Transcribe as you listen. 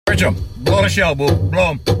Catch him. Blow the shell, boo.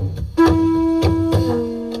 Blow him.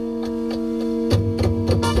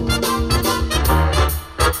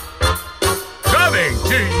 Coming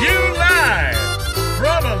to you live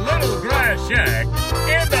from a little grass shack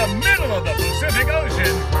in the middle of the Pacific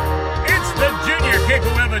Ocean, it's the Junior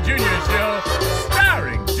Kekuewa Jr. Show,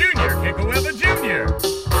 starring Junior Kekuewa Jr.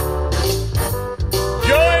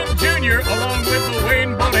 Join Junior along with the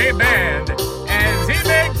Wayne Bolle Band as he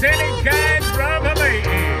makes any kind from Hawaii.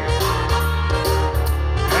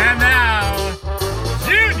 And now,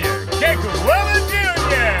 Junior Kekuewa Jr.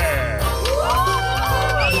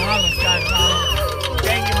 Mahalo, Scotty.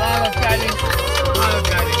 Thank you, mahalo, Scotty. Mahalo,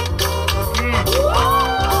 Scotty.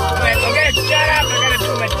 Okay, shut up. I gotta do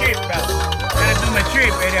my trip, bro. Gotta do my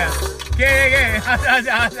trip right now.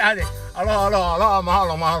 Okay. Aloha,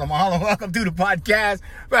 mahalo. Welcome to the podcast.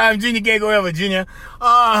 I'm Junior Kekuewa Jr.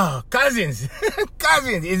 Oh, cousins.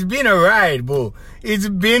 It's been a ride, boo. It's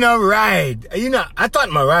been a ride. You know, I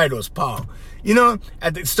thought my ride was Paul. You know,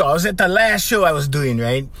 at the start, I was at the last show I was doing,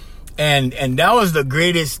 right? And that was the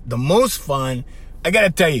greatest, the most fun. I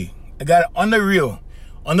gotta tell you, I got on the real,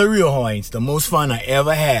 Hawaiians, the most fun I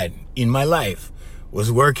ever had in my life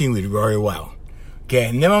was working with Rory Wild.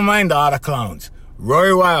 Okay, never mind the other clowns.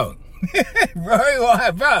 Rory Wild,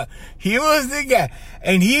 bro. He was the guy.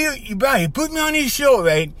 And he put me on his show,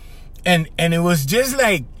 right? And it was just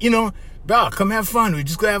like, you know, bro, come have fun. We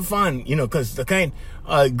just go have fun, you know, because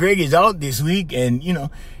Greg is out this week, and, you know,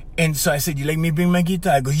 and so I said, you like me bring my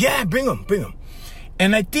guitar? I go, yeah, bring him.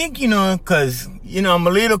 And I think, you know, because, you know, I'm a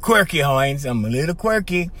little quirky, Hawaiians. I'm a little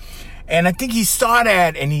quirky. And I think he saw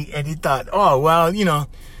that, and he thought, oh, well, you know,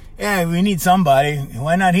 yeah, we need somebody.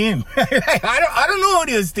 Why not him? I don't know what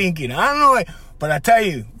he was thinking. I don't know. But I tell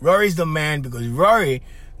you, Rory's the man, because Rory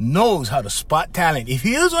knows how to spot talent. If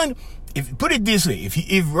put it this way,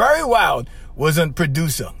 if Rory Wild wasn't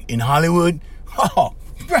producer in Hollywood, oh,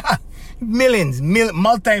 bruh,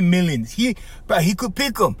 multi-millions. He could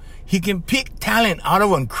pick them. He can pick talent out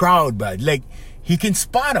of a crowd, bruh. Like, he can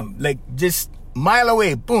spot them. Like, just mile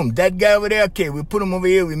away. Boom. That guy over there. Okay, we put him over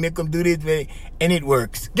here. We make him do this. And it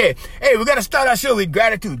works. Okay. Hey, we got to start our show with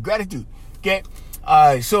gratitude. Okay.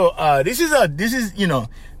 So this is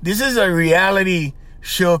a reality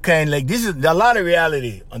show, kind, like, this is a lot of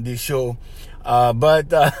reality on this show. But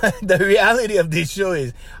the reality of this show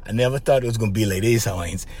is, I never thought it was going to be like this,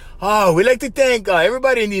 Hawaiians. Oh, we'd like to thank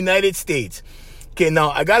everybody in the United States. Okay, now,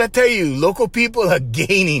 I got to tell you, local people are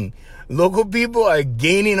gaining. Local people are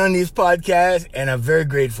gaining on this podcast, and I'm very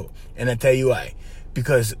grateful. And I'll tell you why.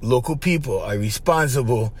 Because local people are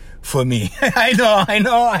responsible for me. I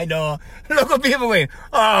know. Local people wait.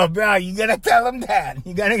 Oh, bro, you gotta tell them that.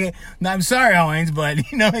 No, I'm sorry, Hawaiians,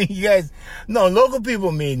 but, you know, you guys, no, local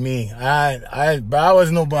people made me. I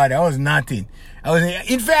was nobody. I was nothing.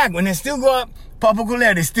 In fact, when I still go up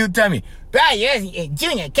Papakula, they still tell me, bro, you're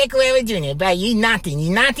Junior, Kekuewa Junior, bro, you nothing. You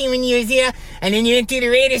nothing when you was here, and then you went to the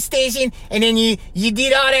radio station, and then you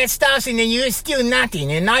did all that stuff, and then you were still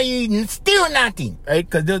nothing, and now you still nothing, right?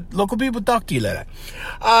 Because the local people talk to you like that.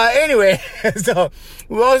 Anyway, so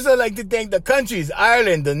we also like to thank the countries,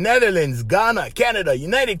 Ireland, the Netherlands, Ghana, Canada,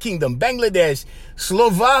 United Kingdom, Bangladesh,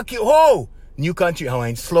 Slovakia, new country,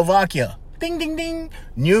 Hawaiian, Slovakia, ding, ding, ding,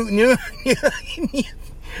 new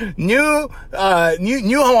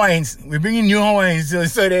Hawaiians. We're bringing new Hawaiians.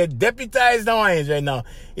 So they're deputized Hawaiians right now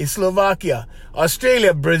in Slovakia,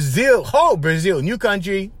 Australia, Brazil. Brazil, new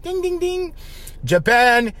country. Ding, ding, ding.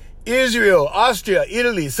 Japan, Israel, Austria,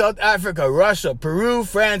 Italy, South Africa, Russia, Peru,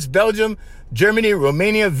 France, Belgium, Germany,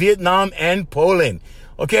 Romania, Vietnam, and Poland.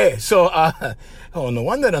 Okay, so, no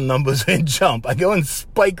wonder the numbers went jump. I go and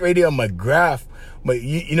spike right here on my graph. But,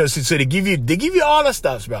 you know, so they give you all the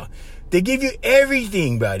stuff, bro. They give you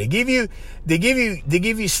everything, bro. They give you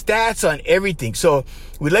stats on everything. So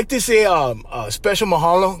we'd like to say special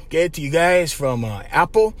mahalo, okay, to you guys from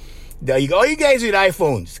Apple. All you guys with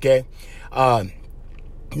iPhones, okay.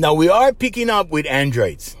 Now we are picking up with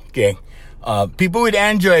Androids, okay. People with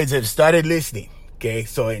Androids have started listening, okay.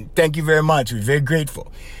 So thank you very much. We're very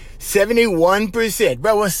grateful. 71%,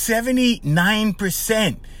 bro. Was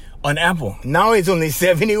 79%. On Apple. Now it's only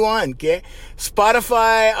 71, okay?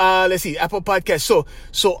 Spotify, let's see, Apple Podcast. So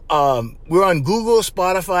we're on Google,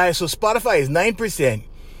 Spotify. So Spotify is 9%,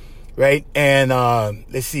 right? And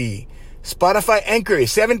let's see, Spotify Anchor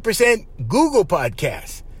is 7%, Google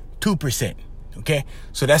Podcasts 2%, okay?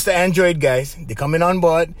 So that's the Android guys. They're coming on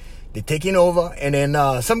board. They're taking over. And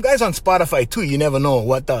then some guys on Spotify too. You never know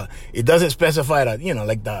what it doesn't specify that, you know,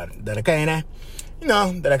 like that kind of, you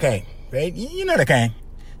know, that kind, right? You know the kind.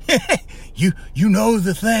 You know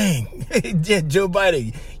the thing. Joe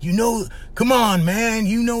Biden, come on, man,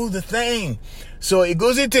 you know the thing. So it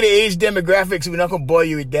goes into the age demographics. We're not going to bore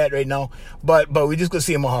you with that right now, but we're just going to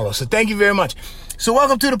say mahalo. So thank you very much. So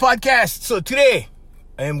welcome to the podcast. So today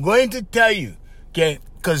I am going to tell you, okay,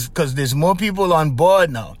 because there's more people on board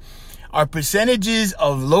now. Our percentages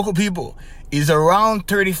of local people is around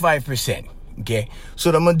 35%, okay?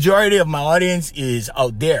 So the majority of my audience is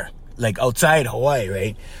out there, like outside Hawaii,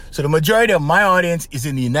 right? So the majority of my audience is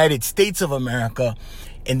in the United States of America,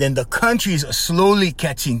 and then the countries are slowly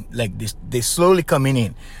catching, like this, they're slowly coming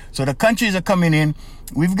in. So the countries are coming in.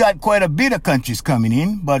 We've got quite a bit of countries coming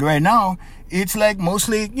in, but right now it's like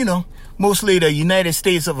mostly the United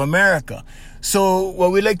States of America. So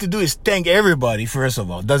what we like to do is thank everybody, first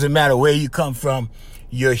of all. Doesn't matter where you come from.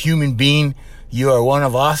 You're a human being. You are one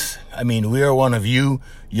of us. I mean, we are one of you.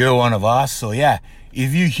 You're one of us. So yeah,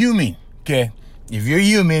 if you're human, okay, if you're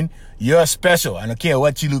human, you're special. I don't care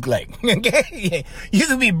what you look like. Okay? You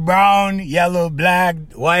could be brown, yellow, black,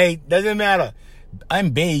 white. Doesn't matter.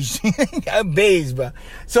 I'm beige. I'm beige, bro.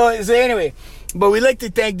 So anyway, but we like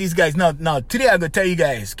to thank these guys. Now today I'm gonna tell you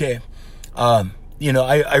guys, okay. I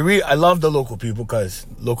love the local people because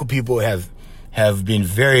local people have been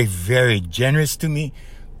very, very generous to me,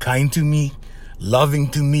 kind to me, loving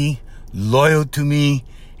to me, loyal to me,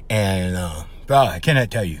 and bro, I cannot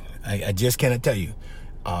tell you. I just cannot tell you.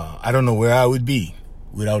 I don't know where I would be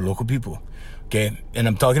without local people. Okay, and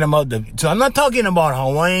I'm talking about so I'm not talking about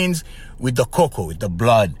Hawaiians with the cocoa, with the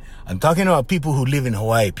blood. I'm talking about people who live in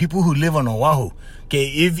Hawaii, people who live on Oahu. Okay,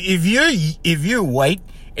 if you're white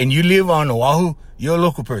and you live on Oahu, you're a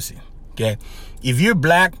local person. Okay, if you're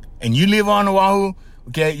black and you live on Oahu,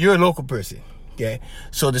 okay, you're a local person. Okay,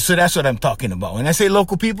 so that's what I'm talking about. When I say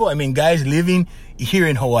local people, I mean guys living here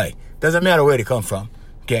in Hawaii. Doesn't matter where they come from.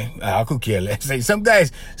 Okay, I could care less. Like some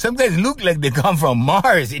guys look like they come from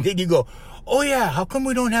Mars, and then you go, oh yeah, how come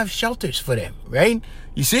we don't have shelters for them, right?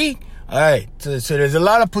 You see? All right, so there's a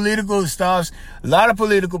lot of political stuff, a lot of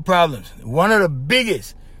political problems. One of the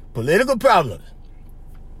biggest political problems,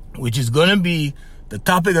 which is going to be the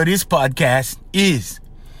topic of this podcast, is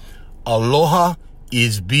Aloha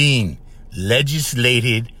is being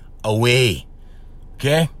legislated away.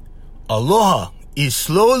 Okay? Aloha is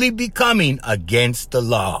slowly becoming against the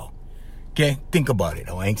law. Okay? Think about it,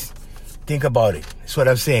 Hawaiians. Think about it. That's what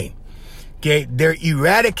I'm saying. Okay? They're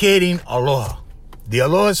eradicating Aloha. The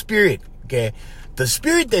Aloha spirit. Okay? The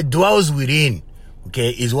spirit that dwells within, okay,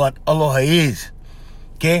 is what Aloha is.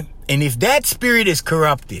 Okay? And if that spirit is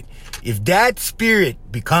corrupted, if that spirit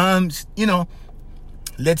becomes,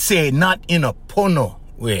 let's say not in a pono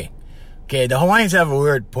way. Okay? The Hawaiians have a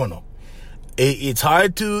word, pono. It's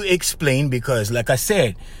hard to explain because, like I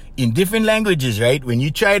said, in different languages, right, when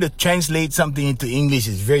you try to translate something into English,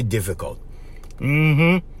 it's very difficult.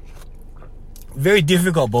 Very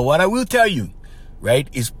difficult. But what I will tell you, right,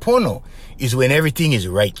 is pono is when everything is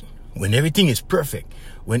right, when everything is perfect,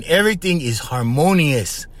 when everything is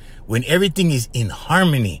harmonious, when everything is in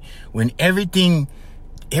harmony, when everything...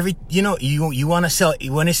 you want to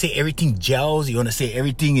say everything gels. You want to say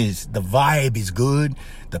everything the vibe is good,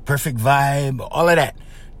 the perfect vibe, all of that.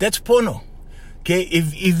 That's pono. Okay.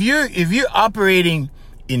 If you're operating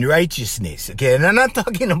in righteousness, okay, and I'm not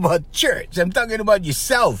talking about church, I'm talking about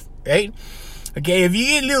yourself, right? Okay. If you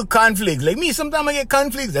get little conflicts, like me, sometimes I get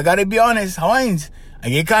conflicts. I gotta be honest, Hawaiians, I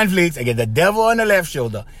get conflicts. I get the devil on the left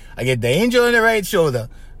shoulder. I get the angel on the right shoulder,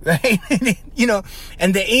 right?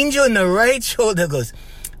 And the angel on the right shoulder goes,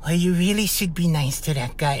 well, you really should be nice to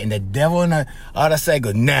that guy. And the devil on the other side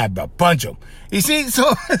goes, nah, bro, punch him. You see? So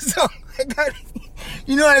I got,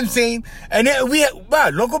 you know what I'm saying? And then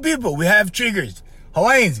local people, we have triggers.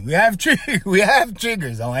 Hawaiians, we have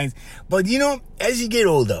triggers, Hawaiians. But as you get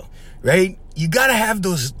older, right, you gotta have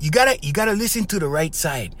those, you gotta listen to the right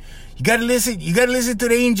side. You gotta listen to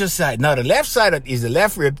the angel side. Now, the left side is the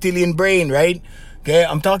left reptilian brain, right? Okay,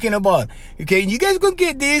 I'm talking about, okay, you guys gonna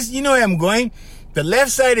get this, you know where I'm going. The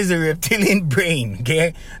left side is a reptilian brain,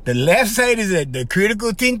 okay? The left side is the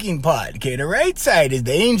critical thinking part, okay? The right side is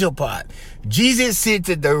the angel part. Jesus sits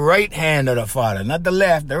at the right hand of the Father, not the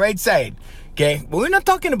left, the right side, okay? But we're not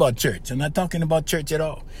talking about church. I'm not talking about church at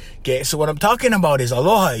all, okay? So what I'm talking about is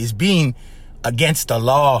Aloha is being against the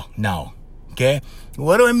law now, okay?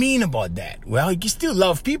 What do I mean about that? Well, you can still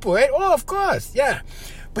love people, right? Oh, of course, yeah.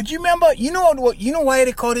 But you remember, you know why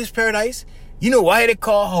they call this paradise? You know why they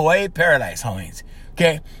call Hawaii paradise, Hawaiians?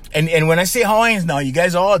 Okay? And when I say Hawaiians now, you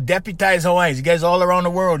guys are all deputized Hawaiians. You guys all around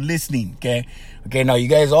the world listening, okay? Okay, now you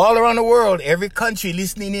guys all around the world, every country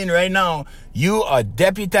listening in right now, you are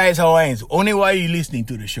deputized Hawaiians. Only why you're listening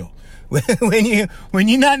to the show. when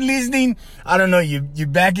you're not listening, I don't know, you're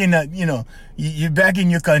back in you're back in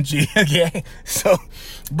your country, okay? So,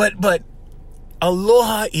 but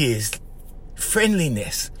aloha is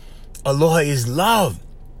friendliness. Aloha is love.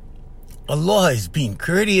 Aloha is being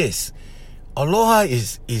courteous. Aloha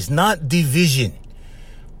is not division,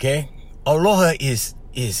 okay? Aloha is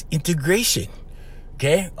integration,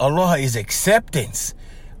 okay? Aloha is acceptance.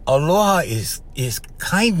 Aloha is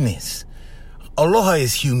kindness. Aloha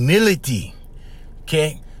is humility,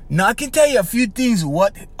 okay? Now, I can tell you a few things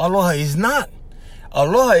what aloha is not.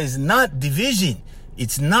 Aloha is not division.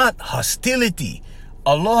 It's not hostility.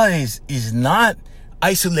 Aloha is not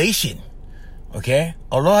isolation, okay?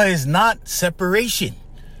 Aloha is not separation,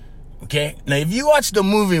 okay? Now, if you watch the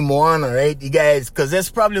movie Moana, right, you guys, because that's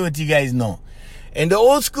probably what you guys know. And the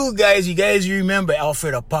old school guys, you guys remember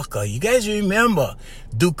Alfred Apaka. You guys remember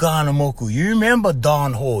Duka Hanamoku. You remember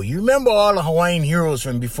Don Ho. You remember all the Hawaiian heroes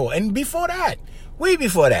from before. And before that, way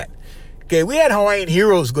before that, okay, we had Hawaiian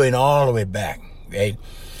heroes going all the way back, right?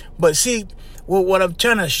 But see, what I'm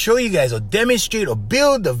trying to show you guys or demonstrate or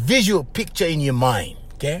build a visual picture in your mind,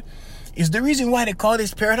 okay, is the reason why they call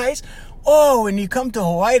this paradise. Oh, when you come to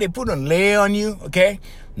Hawaii, they put a lei on you, okay?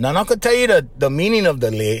 Now, I'm not going to tell you the meaning of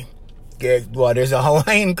the lei. Okay, well, there's a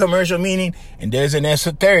Hawaiian commercial meaning and there's an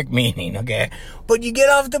esoteric meaning, okay? But you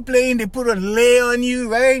get off the plane, they put a lei on you,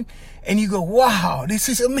 right? And you go, wow, this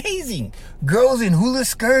is amazing. Girls in hula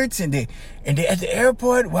skirts and they at the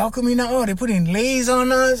airport welcoming us. Oh, they putting leis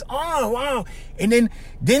on us. Oh, wow. And then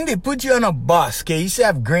they put you on a bus, okay? You used to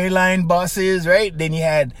have Gray Line buses, right? Then you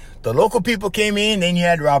had the local people came in, then you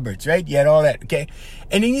had Roberts, right? You had all that, okay?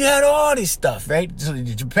 And then you had all this stuff, right? So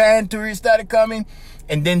the Japan tourists started coming.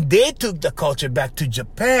 And then they took the culture back to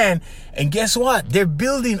Japan. And guess what? They're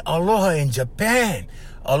building aloha in Japan.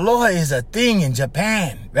 Aloha is a thing in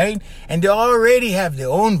Japan, right? And they already have their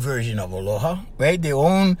own version of aloha, right? Their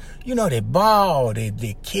own, they bow,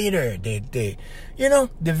 they cater, they they're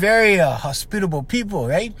very hospitable people,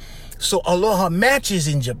 right? So aloha matches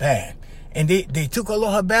in Japan. And they took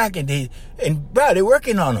aloha back they're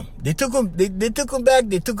working on them. They took them back,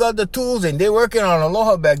 they took out the tools and they're working on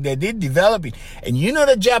aloha back there. They develop it. And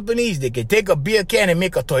the Japanese, they can take a beer can and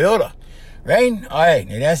make a Toyota, right? All right.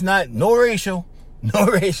 And that's no racial. No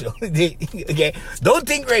racial. Okay. Don't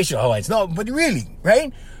think racial Hawaiians. No, but really,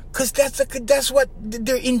 right? Because that's what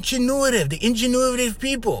they're ingenuitive. The ingenuitive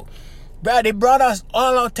people. Bro, they brought us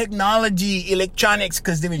all our technology, electronics,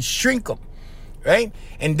 because they would shrink them. Right?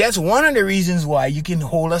 And that's one of the reasons why you can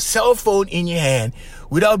hold a cell phone in your hand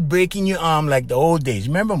without breaking your arm like the old days.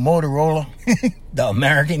 Remember Motorola, the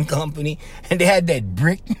American company? And they had that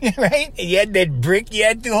brick, right? And you had that brick you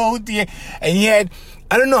had to hold to and you had,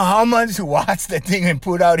 I don't know how much watts that thing would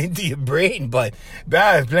put out into your brain, but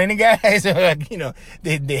plenty of guys are like,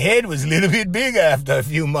 the head was a little bit bigger after a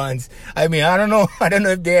few months. I mean, I don't know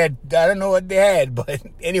if they had, I don't know what they had, but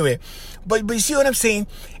anyway. But you see what I'm saying?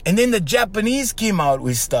 And then the Japanese came out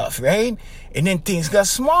with stuff, right? And then things got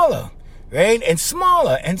smaller, right? And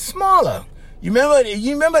smaller and smaller. You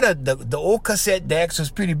remember the old cassette decks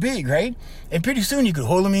was pretty big, right? And pretty soon you could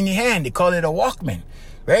hold them in your hand. They call it a Walkman,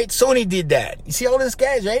 right? Sony did that. You see all those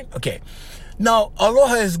guys, right? Okay. Now,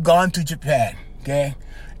 aloha has gone to Japan, okay?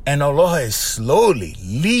 And aloha is slowly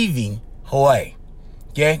leaving Hawaii,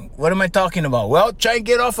 okay? What am I talking about? Well, try and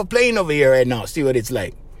get off a plane over here right now. See what it's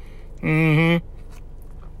like. Mm-hmm.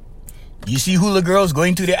 You see hula girls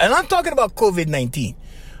going to and I'm talking about COVID-19.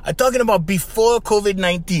 I'm talking about before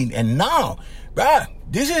COVID-19. And now, bruh,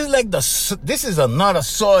 this is another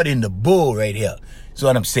sword in the bull right here. That's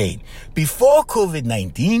what I'm saying. Before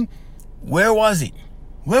COVID-19, where was it?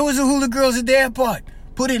 Where was the hula girls at the airport?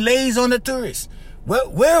 Putting leis on the tourists.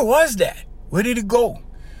 Where was that? Where did it go?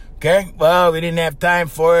 Okay, well, we didn't have time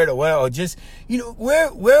for it, or just,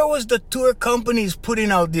 where was the tour companies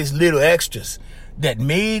putting out these little extras that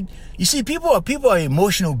made, you see, people are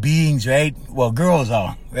emotional beings, right? Well, girls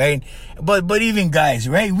are, right? But even guys,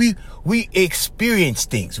 right? We experience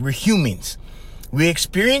things. We're humans. We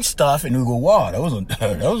experience stuff and we go, wow, that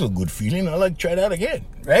was a good feeling. I'd like to try that again,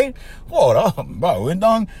 right? Whoa, bro, went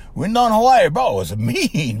down Hawaii, bro. It was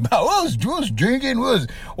mean, bro. I was drinking, was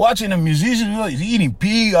watching a musician, was eating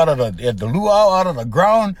pig at the luau, out of the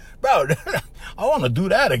ground, bro. I want to do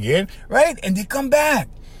that again, right? And they come back.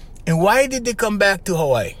 And why did they come back to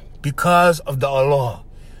Hawaii? Because of the aloha,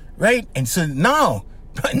 right? And so now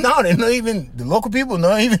they're not even, the local people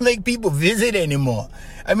not even like people visit anymore.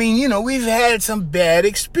 I mean, we've had some bad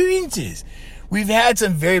experiences. We've had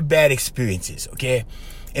some very bad experiences, okay?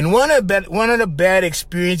 And one of the bad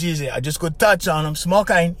experiences, I just going to touch on them, small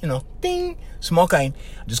kind, ding, small kind.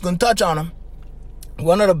 I'm just going to touch on them.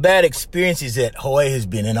 one of the bad experiences that Hawaii has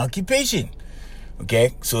been an occupation.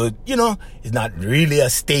 Okay, so, it's not really a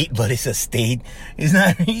state, but it's a state.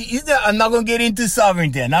 I'm not going to get into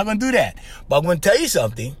sovereignty. I'm not going to do that. But I'm going to tell you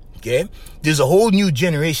something, okay? There's a whole new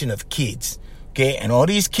generation of kids, okay? And all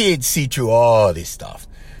these kids see through all this stuff,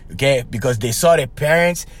 okay? Because they saw their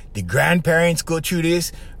parents, the grandparents go through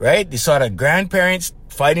this, right? They saw the grandparents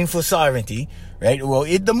fighting for sovereignty, right? Well,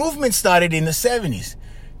 the movement started in the 70s,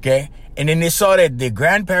 okay? And then they saw that their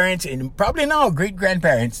grandparents and probably now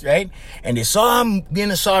great-grandparents, right? And they saw them in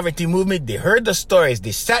the sovereignty movement. They heard the stories.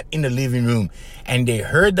 They sat in the living room and they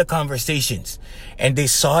heard the conversations. And they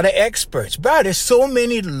saw the experts. Bro, there's so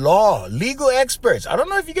many legal experts. I don't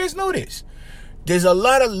know if you guys know this. There's a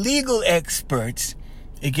lot of legal experts,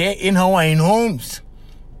 okay, in Hawaiian homes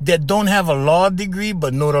that don't have a law degree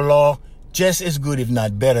but know the law just as good, if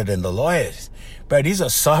not better, than the lawyers. But these are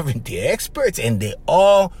sovereignty experts and they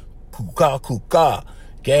all kuka,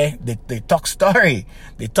 okay? They talk story.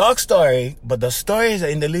 They talk story, but the stories are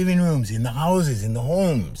in the living rooms, in the houses, in the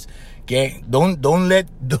homes. Okay? Don't let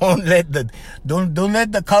the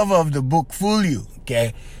cover of the book fool you.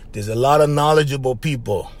 Okay? There's a lot of knowledgeable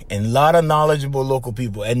people and a lot of knowledgeable local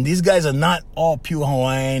people. And these guys are not all pure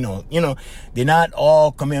Hawaiian or, they're not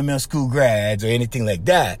all Kamehameha school grads or anything like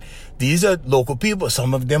that. These are local people.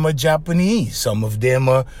 Some of them are Japanese. Some of them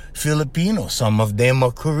are Filipino. Some of them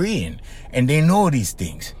are Korean. And they know these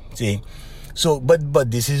things. See? So,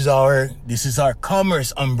 but this is our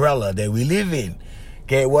commerce umbrella that we live in.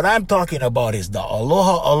 Okay? What I'm talking about is the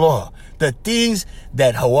aloha. The things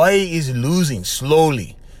that Hawaii is losing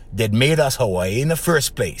slowly that made us Hawaii in the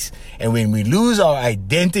first place. And when we lose our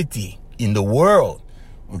identity in the world,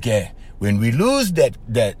 okay, when we lose that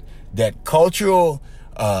cultural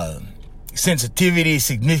sensitivity,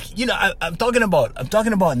 significant, I'm talking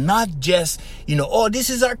about not just, this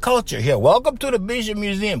is our culture. Here, welcome to the Bishop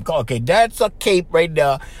Museum. Okay, that's a cape right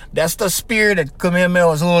there. That's the spear that Kamehameha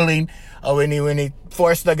was holding when he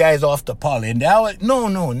forced the guys off the poly. And no,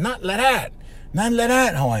 not like that. Not like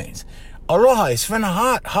that, Hawaiians. Aloha is from the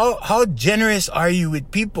heart. How generous are you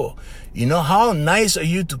with people? How nice are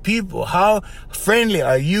you to people? How friendly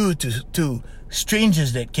are you to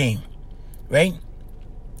strangers that came, right?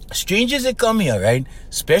 Strangers that come here, right?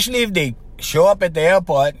 Especially if they show up at the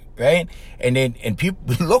airport, right? And people,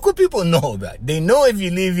 local people know about it. They know if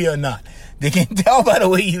you live here or not. They can tell by the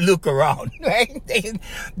way you look around, right?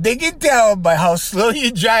 They can tell by how slow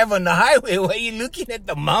you drive on the highway, while you're looking at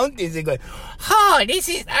the mountains and going, oh, this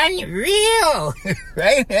is unreal,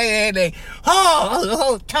 right?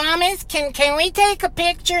 Oh, Thomas, can we take a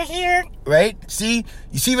picture here? Right? See?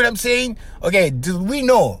 You see what I'm saying? Okay, we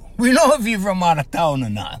know if you're from out of town or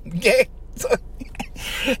not, okay? So,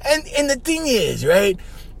 and the thing is, right,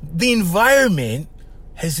 the environment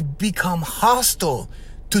has become hostile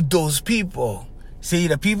to those people. See,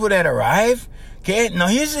 the people that arrive, okay? Now,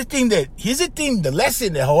 here's the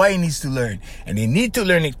lesson that Hawaii needs to learn, and they need to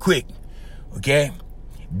learn it quick, okay?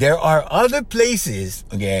 There are other places,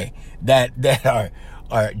 okay, that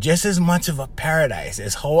are just as much of a paradise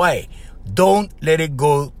as Hawaii. Don't let it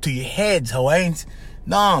go to your heads, Hawaiians.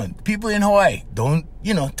 No, people in Hawaii, don't,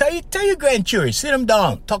 tell your grandchildren, sit them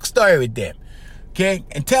down, talk story with them, okay?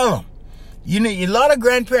 And tell them, a lot of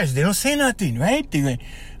grandparents, they don't say nothing, right? They go,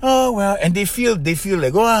 oh, well, and they feel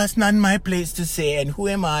like, oh, it's not my place to say, and who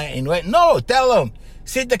am I? And what? No, tell them,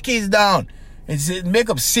 sit the kids down, and make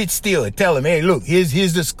them sit still, and tell them, hey, look, here's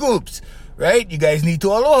the scoops, right? You guys need to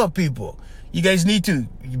aloha people. You guys need to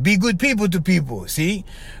be good people to people, see?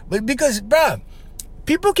 But because, bruh,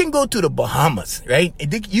 people can go to the Bahamas, right?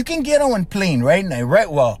 You can get on one plane right now,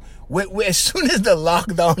 right? Well, as soon as the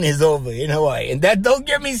lockdown is over in Hawaii, and that don't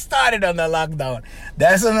get me started on the lockdown.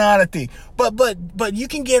 That's another thing. But you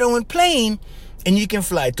can get on one plane and you can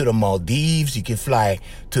fly to the Maldives, you can fly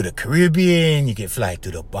to the Caribbean, you can fly to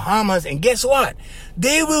the Bahamas, and guess what?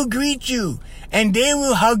 They will greet you and they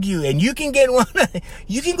will hug you, and you can get one.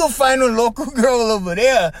 You can go find a local girl over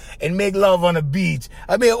there and make love on the beach.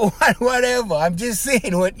 I mean, whatever. I'm just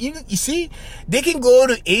saying. What you see? They can go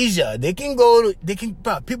to Asia.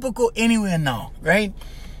 People go anywhere now, right?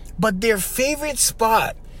 But their favorite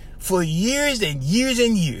spot for years and years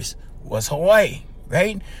and years was Hawaii,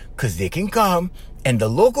 right? Because they can come and the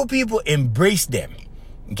local people embrace them.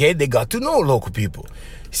 Okay, they got to know local people.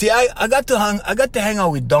 See, I got to hang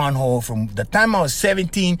out with Don Ho from the time I was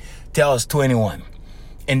 17 till I was 21.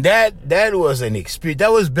 And that was an experience.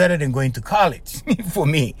 That was better than going to college for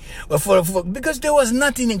me. But because there was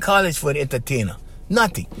nothing in college for an entertainer.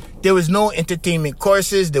 Nothing. There was no entertainment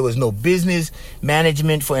courses. There was no business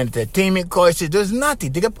management for entertainment courses. There's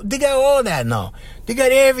nothing. They got all that now. They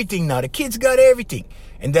got everything now. The kids got everything.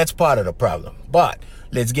 And that's part of the problem. But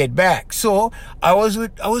let's get back. So I was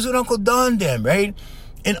with Uncle Don then, right?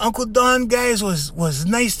 And Uncle Don, guys, was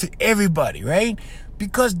nice to everybody, right?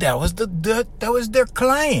 Because that was that was their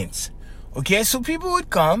clients. Okay, so people would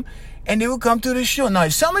come and they would come to the show. Now,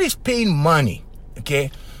 if somebody's paying money, okay,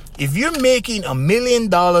 if you're making $1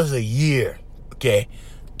 million a year, okay,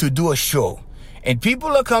 to do a show, and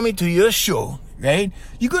people are coming to your show, right,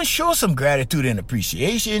 you're going to show some gratitude and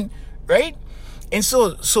appreciation, right? And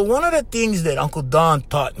so one of the things that Uncle Don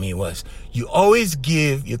taught me was you always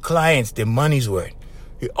give your clients their money's worth.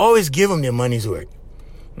 You always give them their money's worth.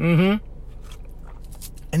 And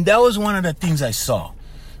that was one of the things I saw.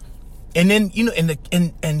 And then, you know,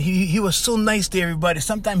 and he was so nice to everybody.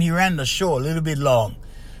 Sometimes he ran the show a little bit long.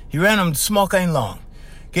 He ran them small kind long.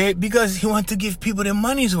 Okay? Because he wanted to give people their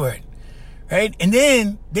money's worth. Right? And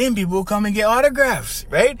then people would come and get autographs.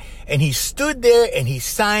 Right? And he stood there and he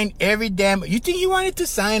signed every damn... You think he wanted to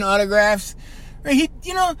sign autographs? Right?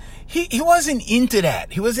 He wasn't into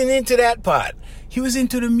that. He wasn't into that part. He was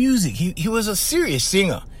into the music. He was a serious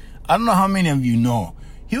singer. I don't know how many of you know.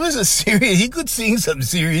 He could sing some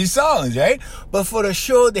serious songs, right? But for the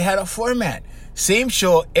show, they had a format. Same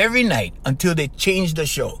show every night until they changed the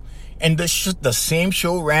show. And the same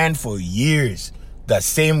show ran for years. The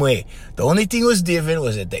same way. The only thing was different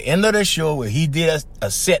was at the end of the show where he did a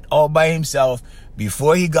set all by himself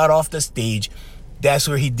before he got off the stage. That's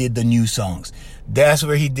where he did the new songs. That's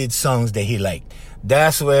where he did songs that he liked.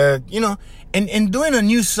 That's where, you know, and doing a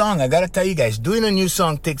new song, I gotta tell you guys, doing a new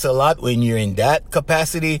song takes a lot when you're in that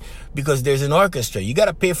capacity because there's an orchestra. You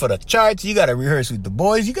gotta pay for the charts. You gotta rehearse with the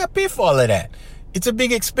boys. You gotta pay for all of that. It's a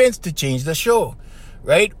big expense to change the show,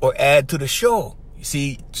 right? Or add to the show. You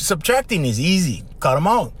see, subtracting is easy. Cut them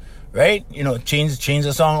out, right? You know, change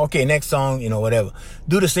the song. Okay, next song, you know, whatever.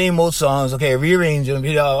 Do the same old songs. Okay, rearrange them.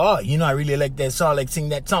 Oh, you know, I really like that song. Like, sing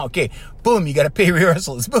that song. Okay, boom, you got to pay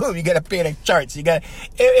rehearsals. Boom, you got to pay the charts. You got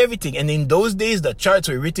everything. And in those days, the charts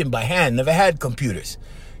were written by hand. Never had computers.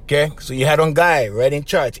 Okay, so you had one guy writing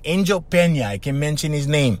charts. Angel Pena, I can mention his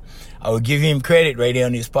name. I will give him credit right here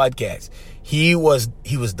on this podcast. He was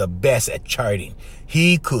the best at charting.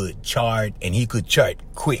 He could chart and he could chart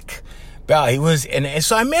quick. Bro, he was, and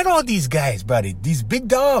so I met all these guys, buddy, these big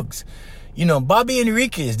dogs. You know, Bobby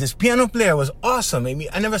Enriquez, this piano player, was awesome. I mean,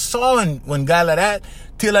 I never saw one guy like that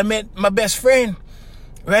till I met my best friend,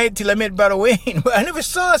 right? Till I met Brother Wayne. I never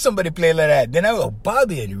saw somebody play like that. Then I go,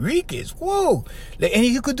 Bobby Enriquez, whoa. Like, and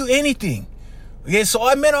he could do anything. Okay, so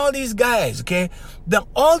I met all these guys, okay?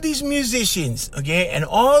 All these musicians, okay, and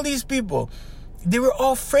all these people, they were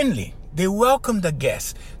all friendly. They welcomed the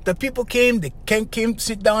guests. The people came, they came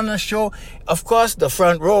sit down on the show. Of course, the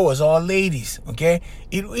front row was all ladies, okay?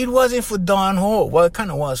 It wasn't for Don Ho. Well, it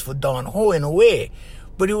kind of was for Don Ho in a way,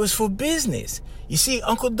 but it was for business. You see,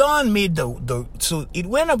 Uncle Don made so it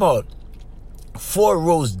went about 4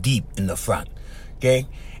 rows deep in the front, okay?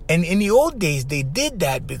 And in the old days, they did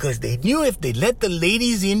that because they knew if they let the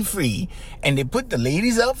ladies in free and they put the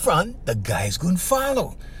ladies up front, the guys couldn't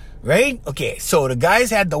follow. Right? Okay, so the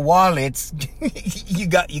guys had the wallets. you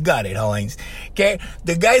got it, Hines. Okay,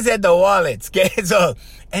 the guys had the wallets. Okay, so,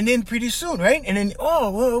 and then pretty soon, right? And then,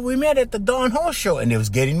 we met at the Don Ho show and they was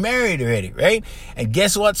getting married already, right? And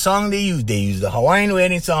guess what song they used? They used the Hawaiian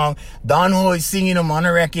wedding song. Don Ho is singing them on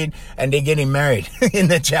a record and they're getting married in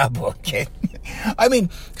the chapel, okay? I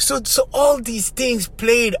mean, so all these things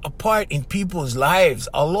played a part in people's lives.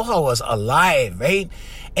 Aloha was alive, right?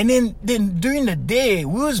 And then during the day,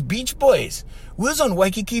 we was beach boys. We was on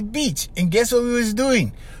Waikiki Beach. And guess what we was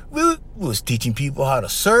doing? We was teaching people how to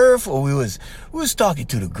surf, or we was talking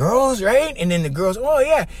to the girls, right? And then the girls, oh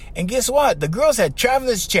yeah. And guess what? The girls had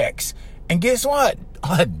traveler's checks. And guess what?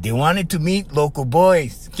 They wanted to meet local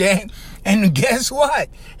boys, okay? And guess what?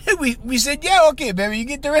 We said, yeah, okay, baby, you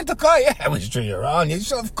get the rental car? Yeah, I was straight around. Yeah,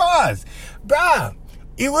 so of course. Bruh,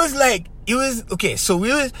 okay, so we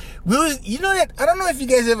was, you know that, I don't know if you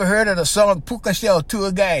guys ever heard of the song Puka Shell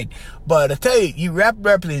Tour Guide, but I tell you Rap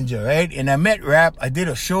Replinger, right? And I met Rap, I did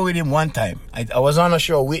a show with him one time. I was on a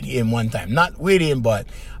show with him one time. Not with him, but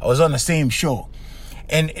I was on the same show.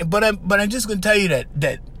 But I'm just gonna tell you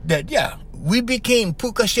that yeah, we became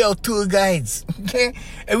Puka Shell Tour Guides, okay?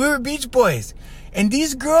 And we were beach boys. And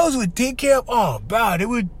these girls would take care of, they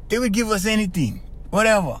would give us anything,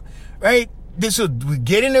 whatever, right? So we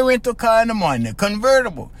get in a rental car in the morning, a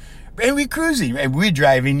convertible, and we cruising, right? We're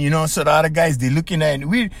driving, you know, so the other guys, they're looking at it.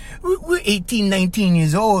 We're 18, 19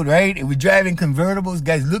 years old, right? And we're driving convertibles,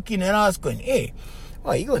 guys looking at us going, hey,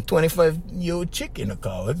 Oh, you got a 25-year-old chick in the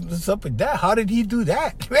car. What's up with that? How did he do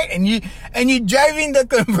that? Right? And you driving the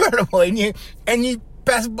convertible, and you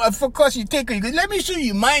pass by. Of course, you take her. You go, let me show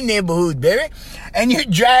you my neighborhood, baby. And you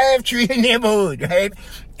drive through your neighborhood, right?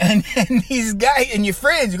 And these guys and your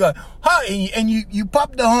friends, you go, huh? And you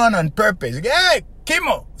pop the horn on purpose. You go, hey,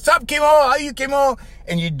 Kimo, sup, Kimo? How you, Kimo?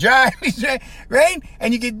 And you drive, right?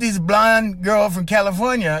 And you get this blonde girl from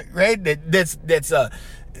California, right? That's that's a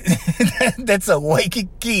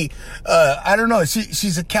Waikiki. I don't know.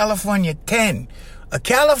 She's a California 10. A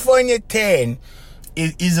California 10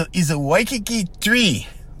 is a Waikiki 3.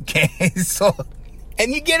 Okay, so,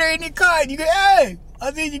 and you get her in your car and you go, hey,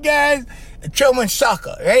 I'll see you guys at Truman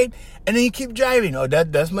Soccer, right? And then you keep driving. Oh,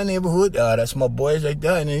 that's my neighborhood. That's my boys right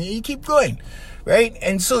there. And then you keep going, right?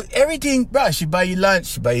 And so everything, bro, she buy you lunch,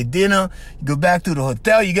 she buy you dinner, you go back to the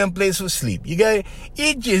hotel, you get a place for sleep.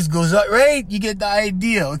 It just goes up, right? You get the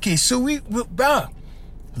idea. Okay, so bro,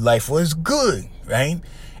 life was good, right?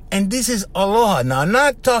 And this is Aloha. Now, I'm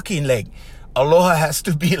not talking like Aloha has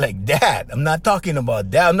to be like that. I'm not talking about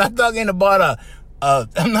that. I'm not talking about a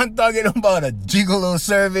gigolo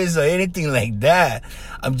service or anything like that.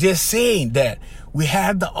 I'm just saying that we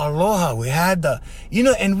had the Aloha, we had the,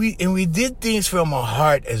 and we did things from our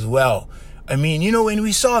heart as well. I mean, when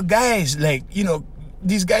we saw guys like,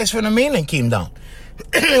 these guys from the mainland came down,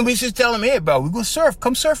 we should tell them, hey, bro, we go surf,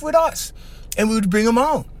 come surf with us. And we would bring them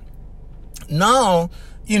out. Now,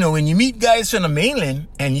 when you meet guys from the mainland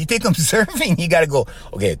and you take them surfing, you got to go,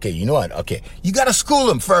 okay, you know what? Okay, you got to school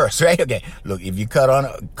them first, right? Okay, look, if you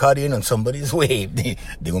cut in on somebody's wave, they're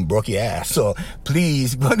going to break your ass. So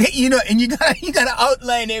please, and you got to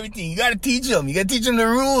outline everything. You got to teach them. You got to teach them the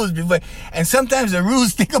rules before. And sometimes the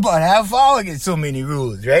rules take about half hour, get so many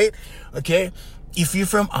rules, right? Okay, if you're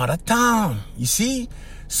from out of town, you see?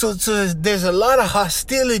 So there's a lot of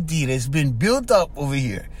hostility that's been built up over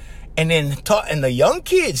here. And then and the young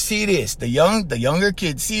kids see this. The younger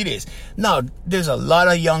kids see this. Now, there's a lot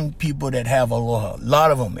of young people that have Aloha. A lot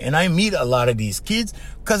of them. And I meet a lot of these kids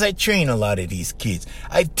because I train a lot of these kids.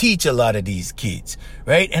 I teach a lot of these kids,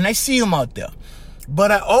 right? And I see them out there. But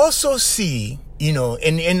I also see,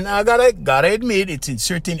 and I gotta admit, it's in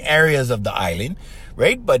certain areas of the island,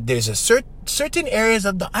 right? But there's a certain areas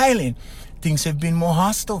of the island, things have been more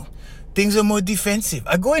hostile. Things are more defensive.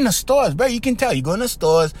 I go in the stores, bro. You can tell. You go in the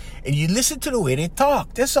stores and you listen to the way they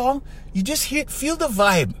talk. That's all. You just feel the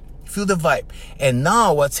vibe. Feel the vibe. And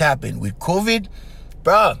now what's happened with COVID,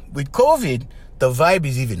 bro? With COVID, the vibe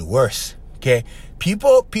is even worse. Okay,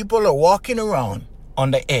 people are walking around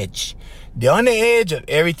on the edge. They're on the edge of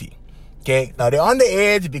everything. Okay, now they're on the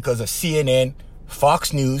edge because of CNN,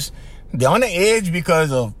 Fox News. They're on the edge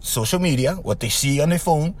because of social media, what they see on their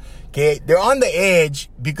phone. Okay, they're on the edge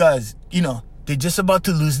because, they're just about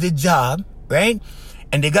to lose their job, right?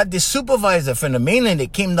 And they got this supervisor from the mainland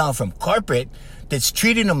that came down from corporate that's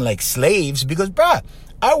treating them like slaves because, bruh,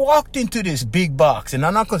 I walked into this big box, and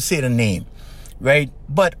I'm not going to say the name, right?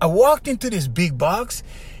 But I walked into this big box,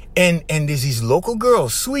 and there's these local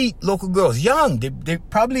girls, sweet local girls, young. They're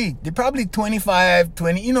probably 25,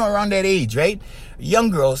 20, around that age, right?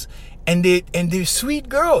 Young girls. And they're sweet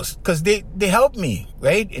girls because they help me,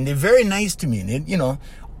 right? And they're very nice to me, and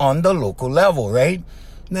on the local level, right?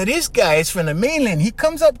 Now this guy is from the mainland. He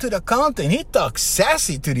comes up to the counter and he talks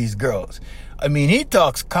sassy to these girls. I mean, he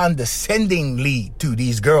talks condescendingly to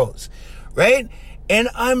these girls, right? And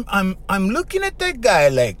I'm looking at that guy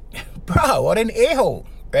like, bro, what an a-hole,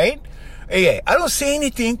 right? Yeah, I don't say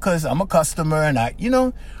anything because I'm a customer, and I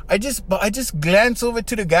just glance over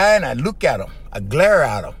to the guy and I look at him. I glare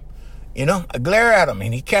at him. I glare at him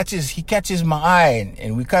and he catches my eye,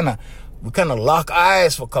 and we kind of lock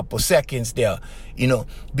eyes for a couple seconds there,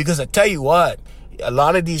 because I tell you what, a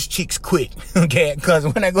lot of these chicks quit, okay? Because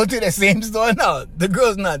when I go to the same store now, the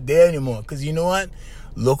girl's not there anymore. Because you know what?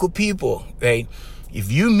 Local people, right?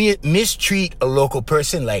 If you mistreat a local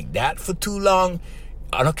person like that for too long,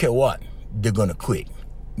 I don't care what, they're going to quit,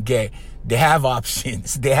 okay? They have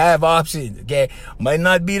options. Okay? Might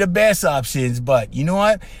not be the best options, but you know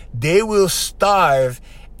what? They will starve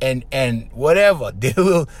and whatever. They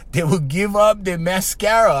will give up their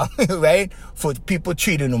mascara, right? For people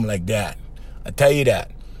treating them like that. I tell you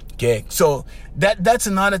that. Okay? So that's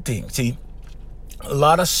another thing. See? A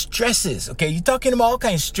lot of stresses, okay? You're talking about all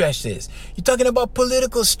kinds of stresses. You're talking about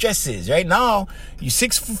political stresses, right? Now, you're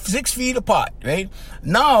six feet apart, right?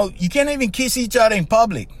 Now, you can't even kiss each other in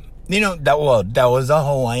public. That was a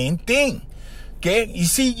Hawaiian thing. Okay, you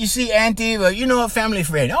see auntie, a family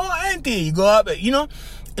friend. Oh, auntie, you go up,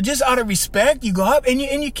 just out of respect, you go up and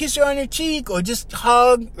you kiss her on her cheek or just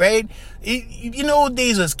hug, right? You know, old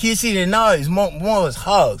days was kissing and now it's more was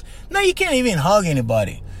hugs. Now you can't even hug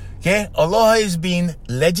anybody, okay? Aloha is being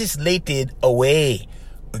legislated away,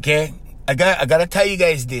 okay? I gotta tell you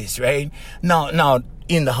guys this, right? Now,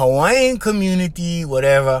 in the Hawaiian community,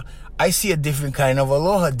 whatever, I see a different kind of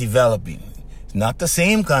aloha developing. It's not the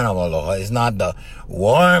same kind of aloha. It's not the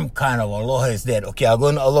warm kind of aloha. It's that, okay, I'm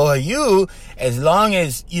going to aloha you as long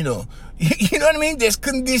as, you know what I mean? There's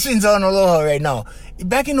conditions on aloha right now.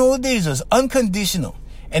 Back in the old days, it was unconditional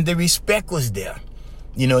and the respect was there.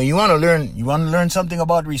 You know, you want to learn something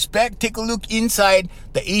about respect? Take a look inside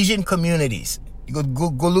the Asian communities. You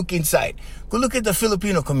go look inside. Go look at the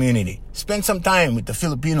Filipino community. Spend some time with the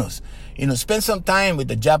Filipinos. You know, spend some time with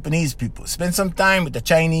the Japanese people. Spend some time with the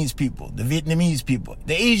Chinese people, the Vietnamese people,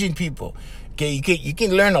 the Asian people. Okay, you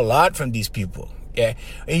can learn a lot from these people. Yeah,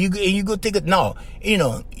 and you go take it now. You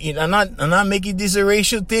know, I'm not making this a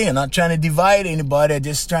racial thing. I'm not trying to divide anybody. I'm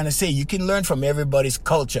just trying to say you can learn from everybody's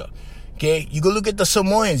culture. Okay, you go look at the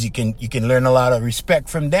Samoans. You can learn a lot of respect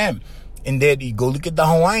from them. And then you go look at the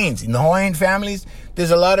Hawaiians. In the Hawaiian families,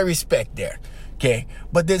 there's a lot of respect there. Okay.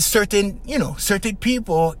 But there's certain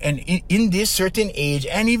people and in this certain age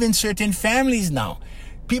and even certain families now,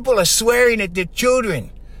 people are swearing at their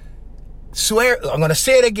children. I'm going to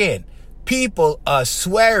say it again. People are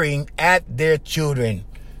swearing at their children.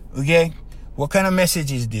 Okay. What kind of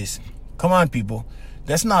message is this? Come on, people.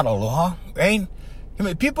 That's not aloha, right? I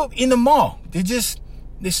mean, people in the mall, they're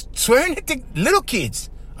swearing at the little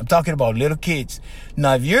kids. I'm talking about little kids.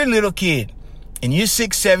 Now, if you're a little kid and you're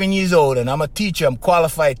 6, 7 years old, and I'm a teacher, I'm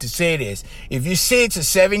qualified to say this. If you're 6 or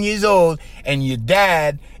 7 years old and your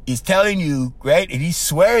dad is telling you, right, and he's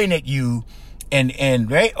swearing at you and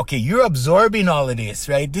right, okay, you're absorbing all of this,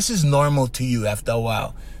 right? This is normal to you after a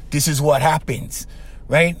while. This is what happens,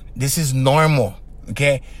 right? This is normal,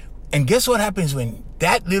 okay? And guess what happens when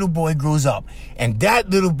that little boy grows up and that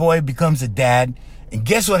little boy becomes a dad? And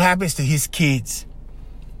guess what happens to his kids?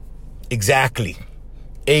 Exactly.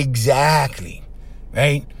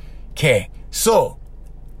 Right? Okay. So,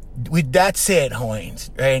 with that said,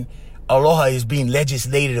 Hawaiians, right? Aloha is being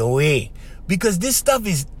legislated away because this stuff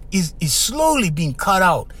is slowly being cut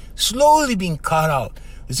out.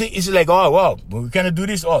 It's like, oh, well, we can't do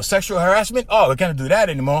this. Oh, sexual harassment. Oh, we can't do that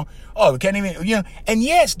anymore. Oh, we can't even, you know. And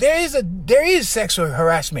yes, there is sexual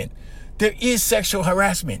harassment. There is sexual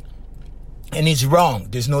harassment. And it's wrong.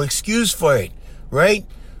 There's no excuse for it. Right?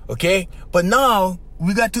 Okay? But now,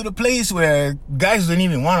 we got to the place where guys don't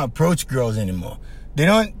even want to approach girls anymore. They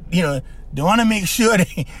don't, you know, they want to make sure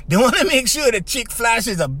the chick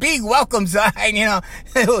flashes a big welcome sign, you know,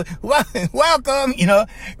 welcome, you know,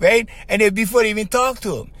 right? And then before they even talk to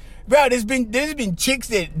them. Bro, there's been chicks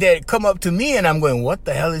that come up to me and I'm going, what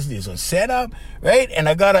the hell is this? A setup? Right? And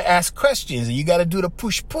I got to ask questions and you got to do the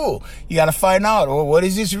push-pull. You got to find out, oh, what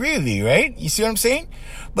is this really? Right? You see what I'm saying?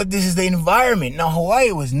 But this is the environment. Now,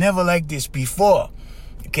 Hawaii was never like this before.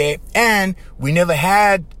 Okay? And we never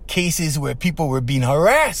had cases where people were being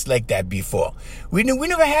harassed like that before. We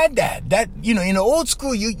never had that. That, you know, in the old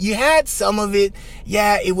school, you had some of it.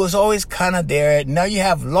 Yeah, it was always kind of there. Now you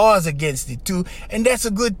have laws against it too. And that's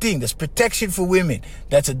a good thing. That's protection for women.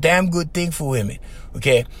 That's a damn good thing for women.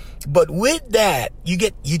 Okay? But with that, you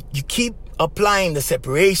keep applying the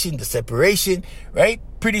separation, right?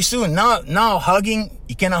 Pretty soon, now hugging,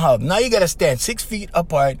 you cannot hug. Now you gotta stand 6 feet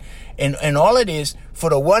apart and all it is for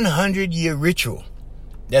the 100-year ritual.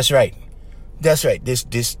 That's right. This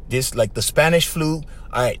like the Spanish flu.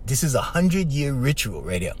 All right, this is 100-year ritual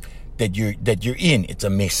right here that you're in. It's a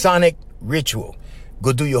Masonic ritual.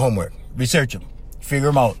 Go do your homework, research them, figure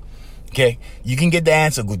them out. Okay, you can get the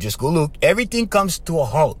answer. Just go look. Everything comes to a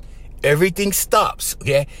halt. Everything stops.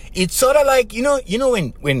 Okay, it's sort of like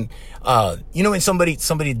when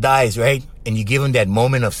somebody dies, right? And you give them that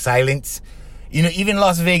moment of silence. You know, even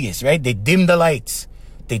Las Vegas, right? They dim the lights.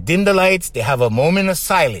 They have a moment of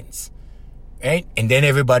silence, right? And then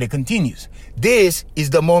everybody continues. This is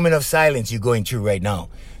the moment of silence you're going through right now.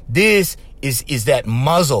 This is that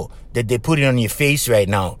muzzle that they put on your face right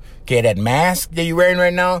now. Okay, that mask that you're wearing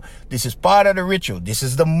right now, this is part of the ritual. This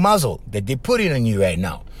is the muzzle that they put on you right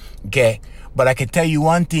now. Okay? But I can tell you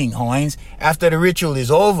one thing, Hawaiians, after the ritual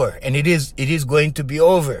is over, and it is going to be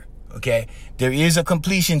over, okay? There is a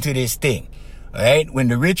completion to this thing. All right? When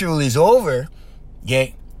the ritual is over,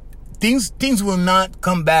 okay, things will not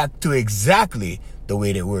come back to exactly the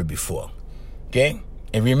way they were before. Okay?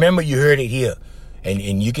 And remember, you heard it here.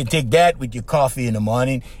 And you can take that with your coffee in the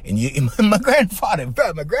morning. And my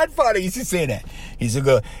grandfather used to say that. He used to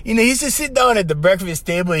go, he used to sit down at the breakfast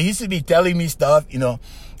table. He used to be telling me stuff,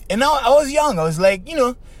 And now I was young. I was like,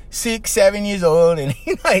 6, 7 years old. And,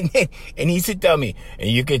 and he used to tell me, and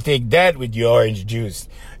you can take that with your orange juice,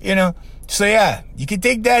 So yeah, you can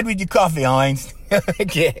take that with your coffee, Heinz.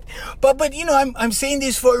 Okay. But I'm saying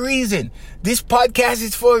this for a reason. This podcast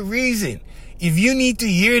is for a reason. If you need to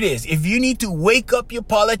hear this, if you need to wake up your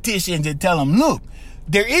politicians and tell them, look,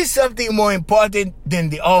 there is something more important than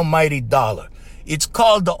the almighty dollar. It's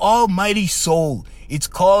called the almighty soul. It's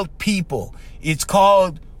called people. It's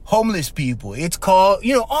called homeless people. It's called,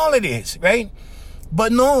 all of this, right?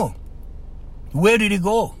 But no. Where did it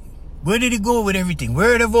go? Where did it go with everything?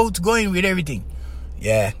 Where are the votes going with everything?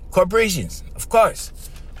 Yeah, corporations, of course.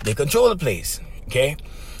 They control the place, okay?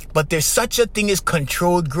 But there's such a thing as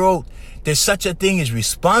controlled growth. There's such a thing as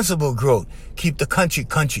responsible growth. Keep the country.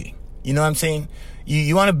 You know what I'm saying?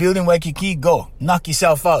 You want to build in Waikiki? Go. Knock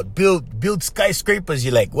yourself out. Build skyscrapers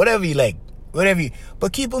you like. Whatever you like.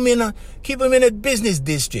 But keep them in the business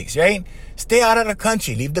districts, right? Stay out of the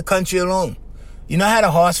country. Leave the country alone. I had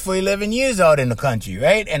a horse for 11 years out in the country,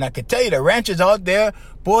 right? And I could tell you the ranchers out there,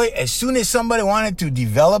 boy, as soon as somebody wanted to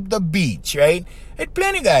develop the beach, right? Had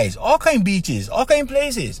plenty of guys, all kind of beaches, all kind of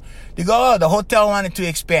places. They go, the hotel wanted to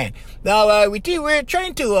expand. Now, we're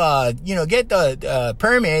trying to, get the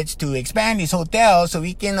permits to expand this hotel so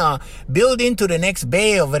we can build into the next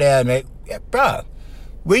bay over there. Right? Yeah, bro,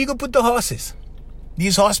 where you gonna put the horses?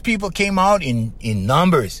 These horse people came out in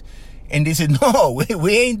numbers. And they said, no,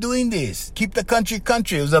 we ain't doing this. Keep the country.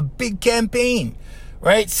 It was a big campaign,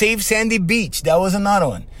 right? Save Sandy Beach. That was another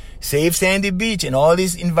one. Save Sandy Beach. And all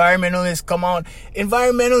these environmentalists come out.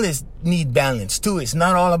 Environmentalists need balance too. It's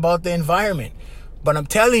not all about the environment. But I'm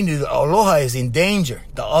telling you, the Aloha is in danger.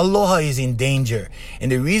 The Aloha is in danger.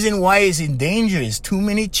 And the reason why it's in danger is too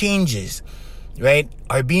many changes, right,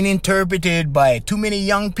 are being interpreted by too many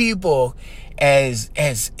young people as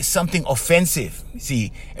something offensive.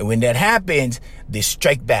 See, and when that happens, they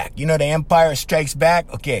strike back. The empire strikes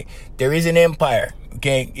back. Okay, there is an empire.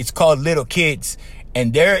 Okay, it's called little kids,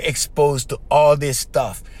 and they're exposed to all this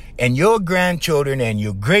stuff. And your grandchildren and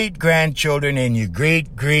your great-grandchildren and your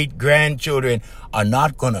great-great-grandchildren are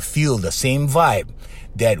not going to feel the same vibe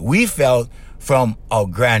that we felt from our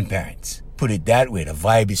grandparents. Put it that way, the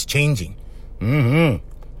vibe is changing.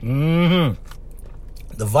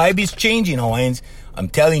 The vibe is changing, Hawaiians. I'm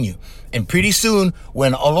telling you. And pretty soon,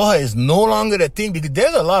 when Aloha is no longer the thing, because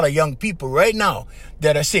there's a lot of young people right now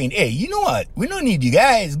that are saying, hey, you know what? We don't need you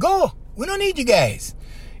guys. Go. We don't need you guys.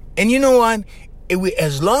 And you know what?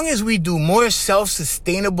 As long as we do more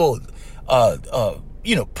self-sustainable,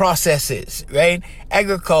 processes, right?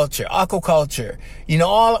 Agriculture, aquaculture,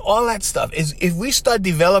 all that stuff. If we start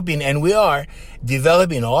developing, and we are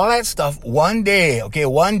developing all that stuff one day,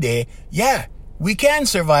 yeah, we can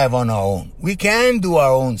survive on our own. We can do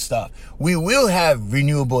our own stuff. We will have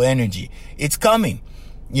renewable energy. It's coming.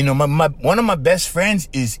 One of my best friends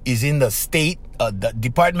is in the state, the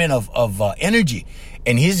Department of Energy,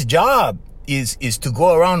 and his job is to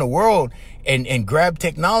go around the world and grab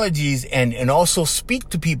technologies and also speak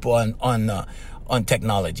to people on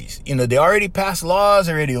technologies. They already passed laws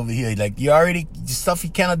already over here. Like stuff you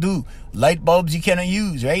cannot do, light bulbs you cannot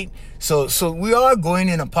use, right? So we are going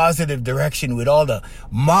in a positive direction with all the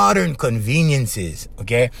modern conveniences,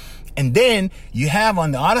 okay? And then you have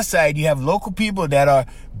on the other side, you have local people that are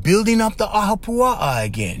building up the ahapua'a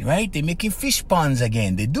again, right? They're making fish ponds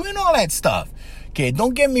again. They're doing all that stuff. Okay,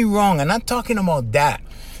 don't get me wrong. I'm not talking about that.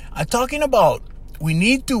 I'm talking about we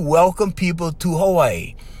need to welcome people to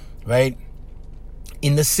Hawaii, right?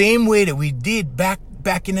 In the same way that we did back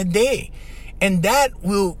in the day. And that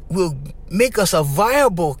will make us a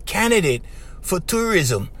viable candidate for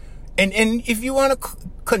tourism. And if you want to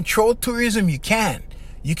control tourism, you can.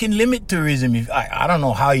 You can limit tourism. I don't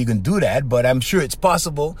know how you can do that, but I'm sure it's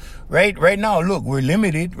possible, right? Right now, look, we're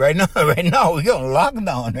limited. Right now, we're on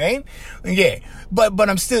lockdown, right? Yeah. But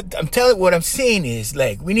what I'm saying is,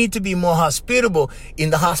 like, we need to be more hospitable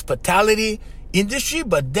in the hospitality industry,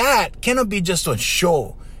 but that cannot be just a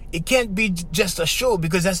show. It can't be just a show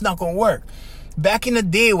because that's not going to work. Back in the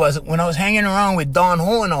day was when I was hanging around with Don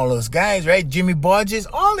Ho and all those guys, right? Jimmy Borges,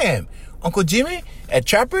 all them. Uncle Jimmy at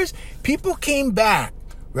Trappers, people came back,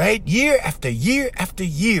 right? Year after year after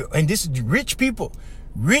year. And this is rich people.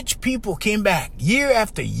 Rich people came back year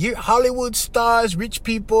after year. Hollywood stars, rich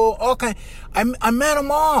people, all kind. I met them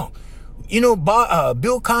all.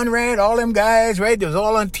 Bill Conrad, all them guys, right? They was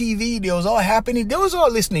all on TV. They was all happening. They was all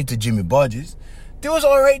listening to Jimmy Borges. They was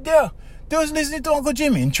all right there. They was listening to Uncle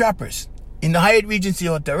Jimmy and Trappers. in the Hyatt Regency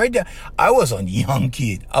Hotel, right there. I was a young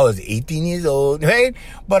kid. I was 18 years old, right?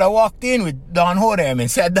 But I walked in with Don Hodam and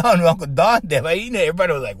sat down with Uncle Don there. Right?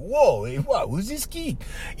 Everybody was like, whoa, what? Who's this kid?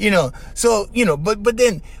 So, but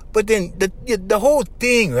then the whole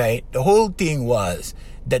thing, right? The whole thing was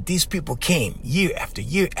that these people came year after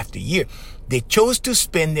year after year. They chose to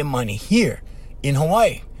spend their money here in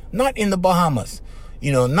Hawaii, not in the Bahamas,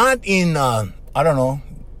 not in,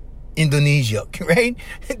 Indonesia, right?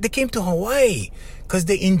 They came to Hawaii because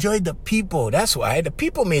they enjoyed the people. That's why the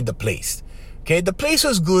people made the place. Okay, the place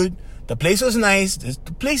was good. The place was nice.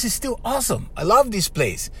 The place is still awesome. I love this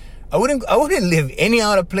place. I wouldn't live any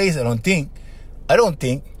other place. I don't think, and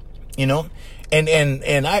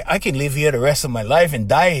I can live here the rest of my life and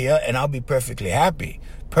die here, and I'll be perfectly happy.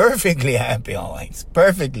 Perfectly happy, always.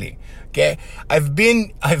 Perfectly. Okay, I've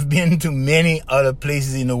been to many other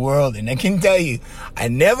places in the world, and I can tell you, I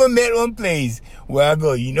never met one place where I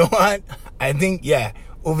go, you know what? I think,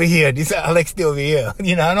 over here. I like stay over here.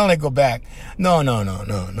 I don't like go back. No.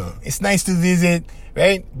 It's nice to visit,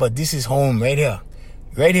 right? But this is home right here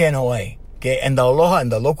in Hawaii. Okay, and the aloha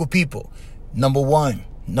and the local people, number one.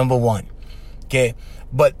 Okay,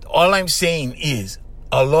 but all I'm saying is,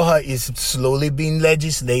 aloha is slowly being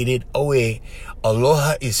legislated away.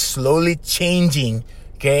 Aloha is slowly changing,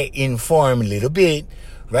 okay, in form a little bit,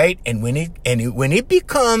 right? And when it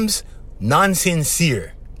becomes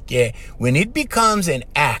non-sincere, okay, when it becomes an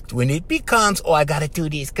act, when it becomes, I gotta do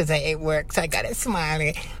this because it works, I gotta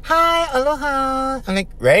smile, hi, aloha, I'm like,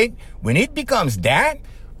 right? When it becomes that,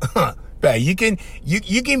 right, you can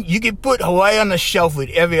put Hawaii on the shelf with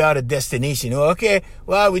every other destination. Okay,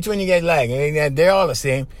 well, which one you guys like? They're all the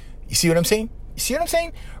same. You see what I'm saying?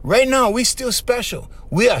 Right now, we're still special.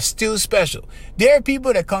 We are still special. There are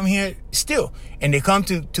people that come here still, and they come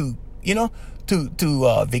to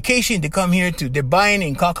vacation. They come here they're buying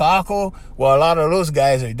in Kaka'ako. Well, a lot of those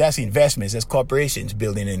guys that's investments. That's corporations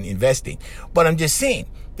building and investing. But I'm just saying,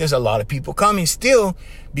 there's a lot of people coming still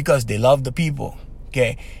because they love the people.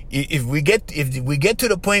 Okay, if we get to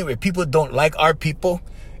the point where people don't like our people,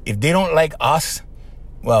 if they don't like us,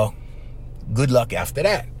 well, good luck after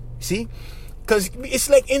that. See, because it's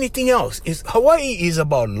like anything else. Hawaii is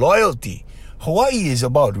about loyalty. Hawaii is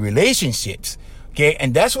about relationships. Okay,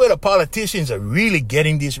 and that's where the politicians are really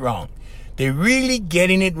getting this wrong. They're really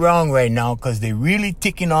getting it wrong right now because they're really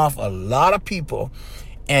ticking off a lot of people,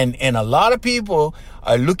 and a lot of people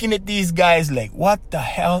are looking at these guys like, what the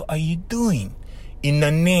hell are you doing? In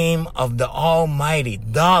the name of the almighty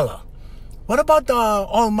dollar. What about the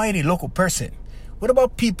almighty local person? What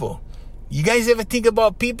about people? You guys ever think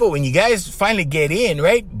about people? When you guys finally get in,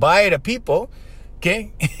 right? By the people,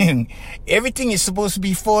 okay? And everything is supposed to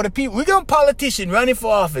be for the people. We got a politician running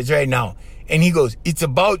for office right now. And he goes, it's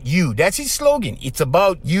about you. That's his slogan. It's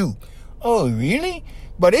about you. Oh, really?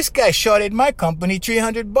 But this guy shorted my company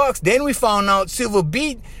 $300. Then we found out Silver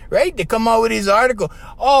Beat, right? They come out with his article.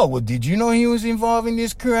 Oh, well, did you know he was involved in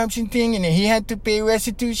this corruption thing and he had to pay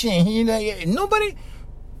restitution? And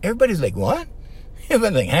everybody's like, what?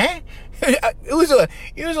 Everybody's like, huh? It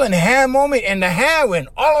was a hair moment, and the hair went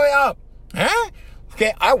all the way up. Huh?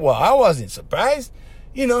 Okay, I wasn't surprised.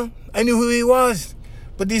 I knew who he was.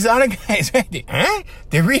 But these other guys, right?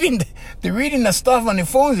 They're reading the stuff on their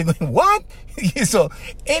phones. They're going, what? So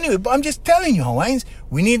anyway, but I'm just telling you, Hawaiians,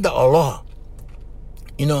 we need the aloha.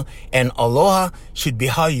 And aloha should be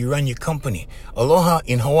how you run your company. Aloha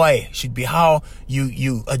in Hawaii should be how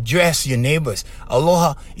you address your neighbors.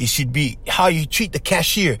 Aloha, it should be how you treat the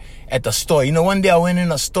cashier at the store. One day I went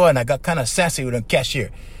in a store and I got kind of sassy with a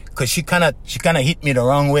cashier because she kind of hit me the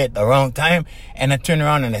wrong way at the wrong time. And I turned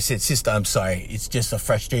around and I said, sister, I'm sorry. It's just a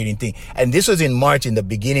frustrating thing. And this was in March, in the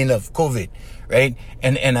beginning of COVID, right?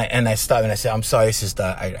 And I stopped and I said, I'm sorry, sister.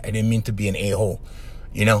 I didn't mean to be an a-hole,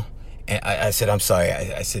 And I said, I'm sorry.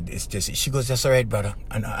 I said, it's just, she goes, that's all right, brother.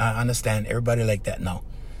 I understand. Everybody like that now.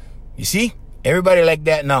 You see? Everybody like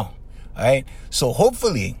that now. All right? So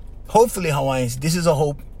hopefully, Hawaiians, this is a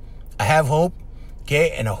hope. I have hope,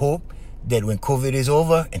 okay? And I hope that when COVID is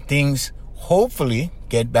over and things hopefully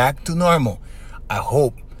get back to normal, I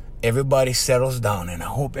hope everybody settles down, and I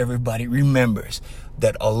hope everybody remembers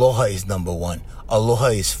that aloha is number one. Aloha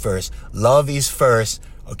is first. Love is first,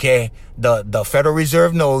 okay? The Federal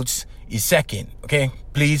Reserve notes is second, okay?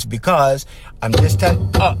 Please, because I'm just telling...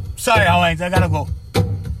 Oh, sorry, Hawaiians, I gotta go.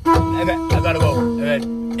 I gotta go. All right.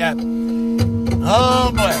 Yeah.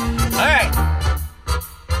 Oh, boy. All right.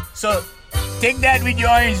 So, take that with your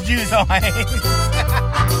orange juice, Hawaiians.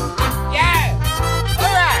 Yeah.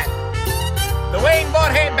 All right. The Wayne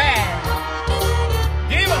Borges Band.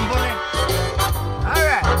 Give 'em, boy. All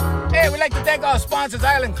right. Hey, we'd like to thank our sponsor. sponsors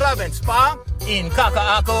Island Club and Spa in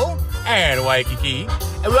Kaka'ako and Waikiki.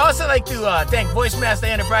 And we also like to thank Voice Master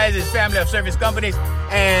Enterprises, family of service companies,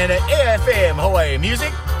 and AFM Hawaii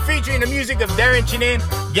Music, featuring the music of Darren Chinin.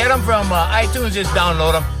 Get them from iTunes, just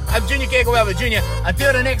download them. I'm Junior Keiko Jr.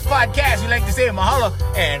 Until the next podcast, we like to say mahalo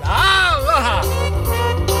and aloha.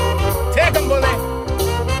 Take them,